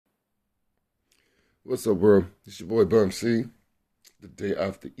What's up, bro? It's your boy Bum C. The day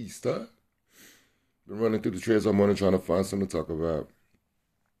after Easter. Been running through the trails all morning trying to find something to talk about.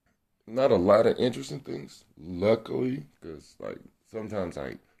 Not a lot of interesting things, luckily, because like sometimes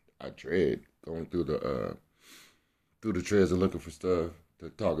I dread going through the trails and looking for stuff to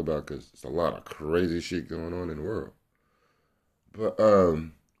talk about because it's a lot of crazy shit going on in the world. But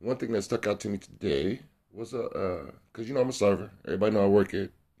one thing that stuck out to me today was cause I'm a server. Everybody know I work at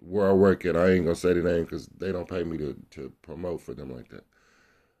where I work at. I ain't gonna say the name because they don't pay me to promote for them like that.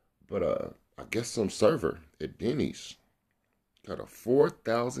 But I guess some server at Denny's got a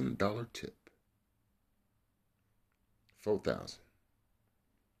 $4,000 tip. 4,000.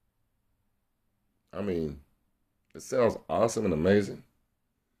 I mean, it sounds awesome and amazing,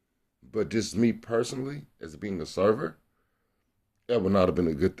 but just me personally, as being a server, that would not have been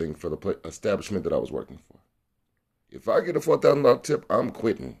a good thing for the establishment that I was working for. If I get a $4,000 tip, I'm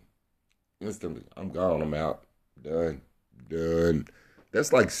quitting instantly. I'm gone. I'm out. Done. Done.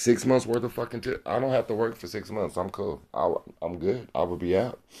 That's like 6 months worth of fucking tip. I don't have to work for 6 months. I'm cool. I'm good. I will be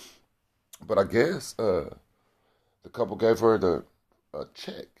out. But I guess the couple gave her a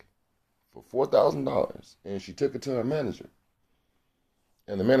check for $4,000, and she took it to her manager.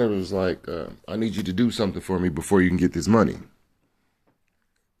 And the manager was like, "I need you to do something for me before you can get this money."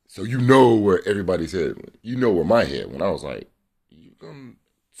 So you know where everybody's head went. You know where my head went. I was like, "You gonna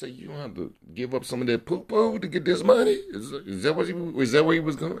say you don't have to give up some of that poo poo to get this money? Is that where he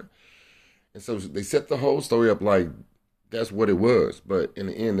was going?" And so they set the whole story up like that's what it was, but in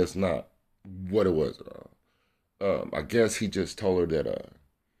the end, that's not what it was at all. I guess he just told her that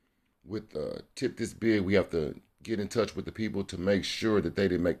with a tip this big, we have to get in touch with the people to make sure that they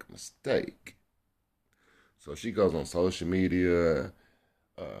didn't make a mistake. So she goes on social media,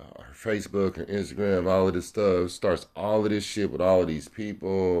 her Facebook, her Instagram, all of this stuff, starts all of this shit with all of these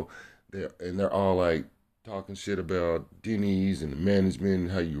people. They're all like talking shit about Denny's and the management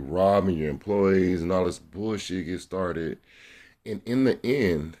and how you robbing your employees and all this bullshit gets started. And in the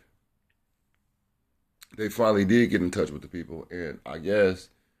end, they finally did get in touch with the people, and I guess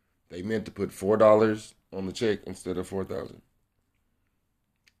they meant to put $4 on the check instead of 4,000.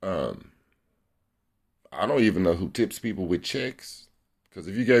 Um, I don't even know who tips people with checks. Because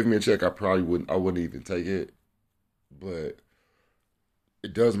if you gave me a check, I probably wouldn't. I wouldn't even take it. But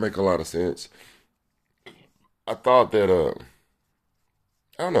it does make a lot of sense. I thought that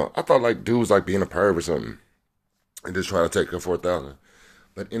I don't know. I thought like dude was like being a perv or something and just trying to take her 4,000.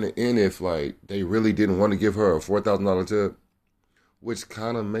 But in the end, if like they really didn't want to give her a $4,000 tip, which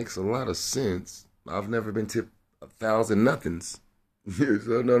kind of makes a lot of sense. I've never been tipped 1,000 nothings. You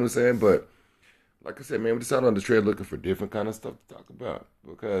know what I'm saying? But like I said, man, we decided on the trade looking for different kind of stuff to talk about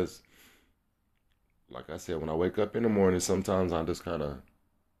because, like I said, when I wake up in the morning, sometimes I just kind of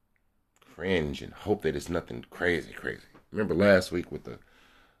cringe and hope that it's nothing crazy, crazy. Remember last week with the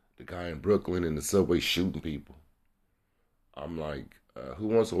guy in Brooklyn in the subway shooting people? I'm like, who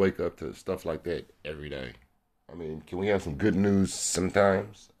wants to wake up to stuff like that every day? I mean, can we have some good news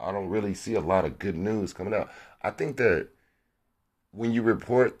sometimes? I don't really see a lot of good news coming out. I think that when you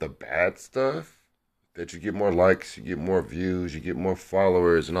report the bad stuff, that you get more likes, you get more views, you get more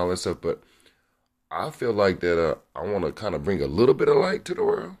followers, and all that stuff. But I feel like that I want to kind of bring a little bit of light to the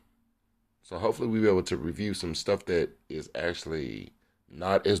world. So hopefully we'll be able to review some stuff that is actually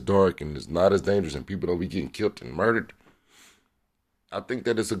not as dark and is not as dangerous, and people don't be getting killed and murdered. I think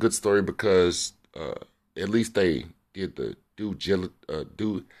that it's a good story because at least they did the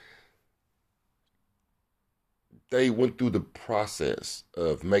due they went through the process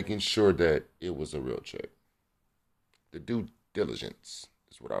of making sure that it was a real check. The due diligence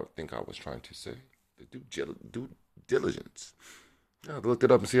is what I think I was trying to say. The due diligence. Yeah, I looked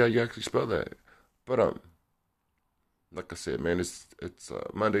it up and see how you actually spell that. But like I said, man, it's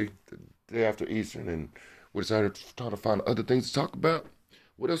Monday, the day after Easter, and we decided to try to find other things to talk about.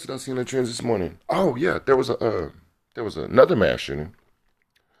 What else did I see in the trends this morning? Oh yeah, there was another mass shooting.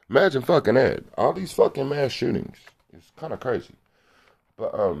 Imagine fucking that. All these fucking mass shootings. It's kind of crazy.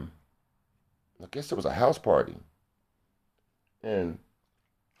 But I guess there was a house party, and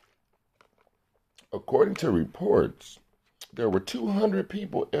according to reports, there were 200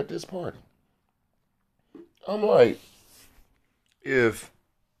 people at this party. I'm like, if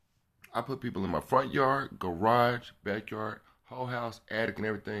I put people in my front yard, garage, backyard, whole house, attic, and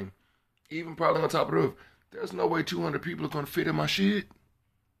everything, even probably on top of the roof, there's no way 200 people are gonna fit in my shit.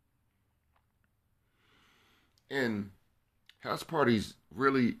 And house parties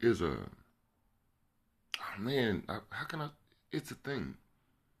really is a oh man, how can I? It's a thing.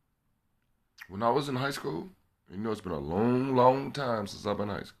 When I was in high school, it's been a long, long time since I've been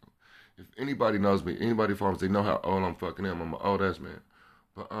in high school. If anybody knows me, anybody farms, they know how old I'm fucking am. I'm an old ass man.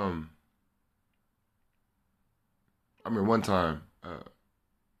 But I mean, one time,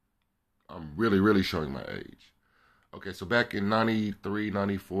 I'm really, really showing my age. Okay, so back in 93,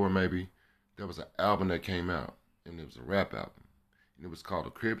 94, maybe, there was an album that came out, and it was a rap album. And it was called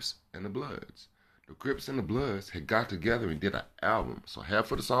The Crips and the Bloods. The Crips and the Bloods had got together and did an album. So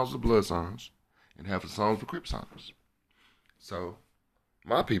half of the songs were Blood songs, and half of the songs were Crip songs. So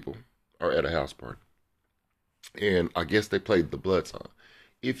my people are at a house party, and I guess they played the Blood song.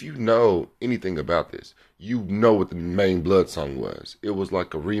 If you know anything about this, you know what the main Blood song was. It was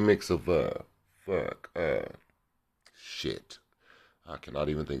like a remix of shit. I cannot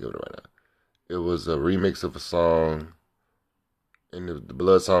even think of it right now. It was a remix of a song, and the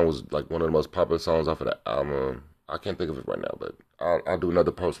Blood song was like one of the most popular songs off of that album. I can't think of it right now, but I'll do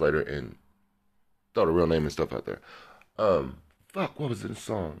another post later and throw the real name and stuff out there. What was the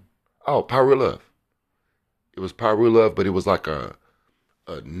song? Oh, Pyro Love. It was Pyro Love, but it was like a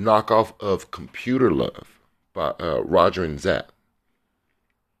knockoff of Computer Love by Roger and Zapp.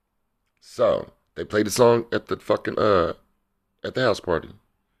 So they played the song at the fucking at the house party.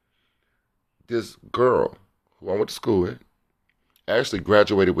 This girl who I went to school with actually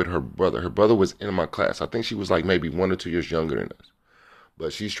graduated with her brother. Her brother was in my class. I think she was like maybe 1 or 2 years younger than us.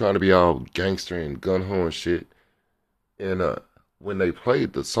 But she's trying to be all gangster and gun ho and shit. And when they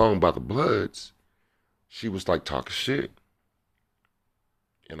played the song by the Bloods, she was like talking shit.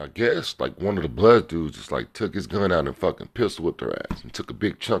 And I guess like one of the Blood dudes just like took his gun out and fucking pistol whipped her ass and took a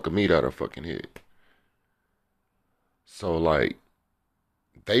big chunk of meat out of her fucking head. So like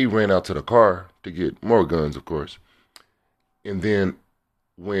they ran out to the car to get more guns, of course. And then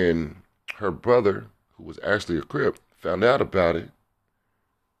when her brother, who was actually a Crip, found out about it,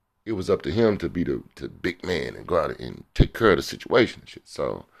 it was up to him to be the big man and go out and take care of the situation and shit.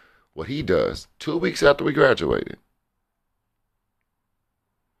 So what he does, 2 weeks after we graduated,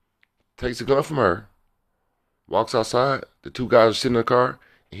 takes a gun from her, walks outside, the two guys are sitting in the car,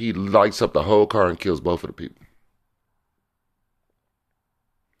 and he lights up the whole car and kills both of the people.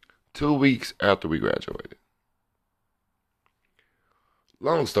 2 weeks after we graduated.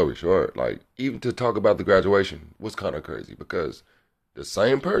 Long story short, like, even to talk about the graduation was kind of crazy because the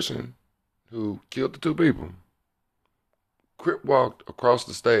same person who killed the two people Crip walked across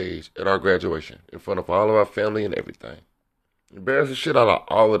the stage at our graduation in front of all of our family and everything. Embarrassed the shit out of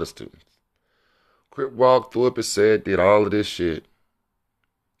all of the students. Crip walked, threw up his set, did all of this shit.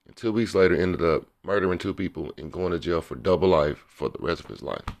 And 2 weeks later ended up murdering two people and going to jail for double life for the rest of his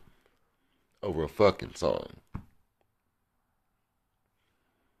life. Over a fucking song.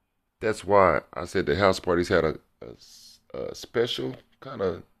 That's why I said the house parties had a special kind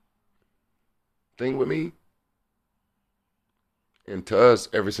of thing with me. And to us,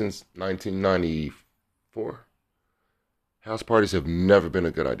 ever since 1994, house parties have never been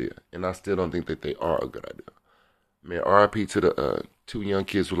a good idea. And I still don't think that they are a good idea. Man, RIP to the two young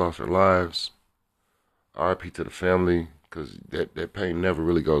kids who lost their lives. RIP to the family, because that pain never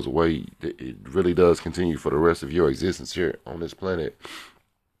really goes away. It really does continue for the rest of your existence here on this planet.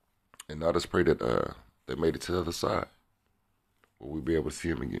 And I just pray that they made it to the other side, where we'll be able to see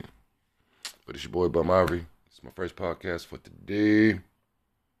them again. But it's your boy, Bum Ivory. It's my first podcast for today.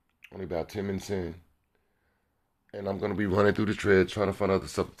 Only about 10 minutes in. And I'm going to be running through the thread, trying to find other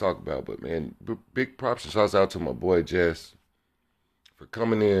stuff to talk about. But, man, big props and shouts out to my boy, Jess, for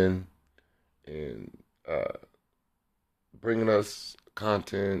coming in and bringing us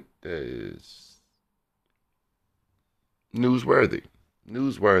content that is newsworthy.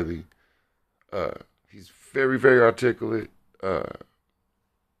 He's very, very articulate.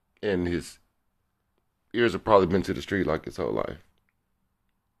 And his ears have probably been to the street like his whole life.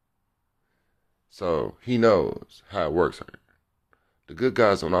 So he knows how it works here. The good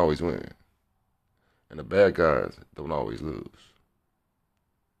guys don't always win. And the bad guys don't always lose.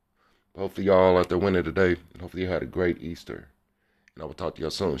 Hopefully y'all out there winning today. And hopefully you had a great Easter. And I will talk to y'all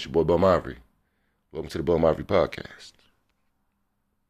soon. It's your boy Bum Ivory. Welcome to the Bum Ivory Podcast.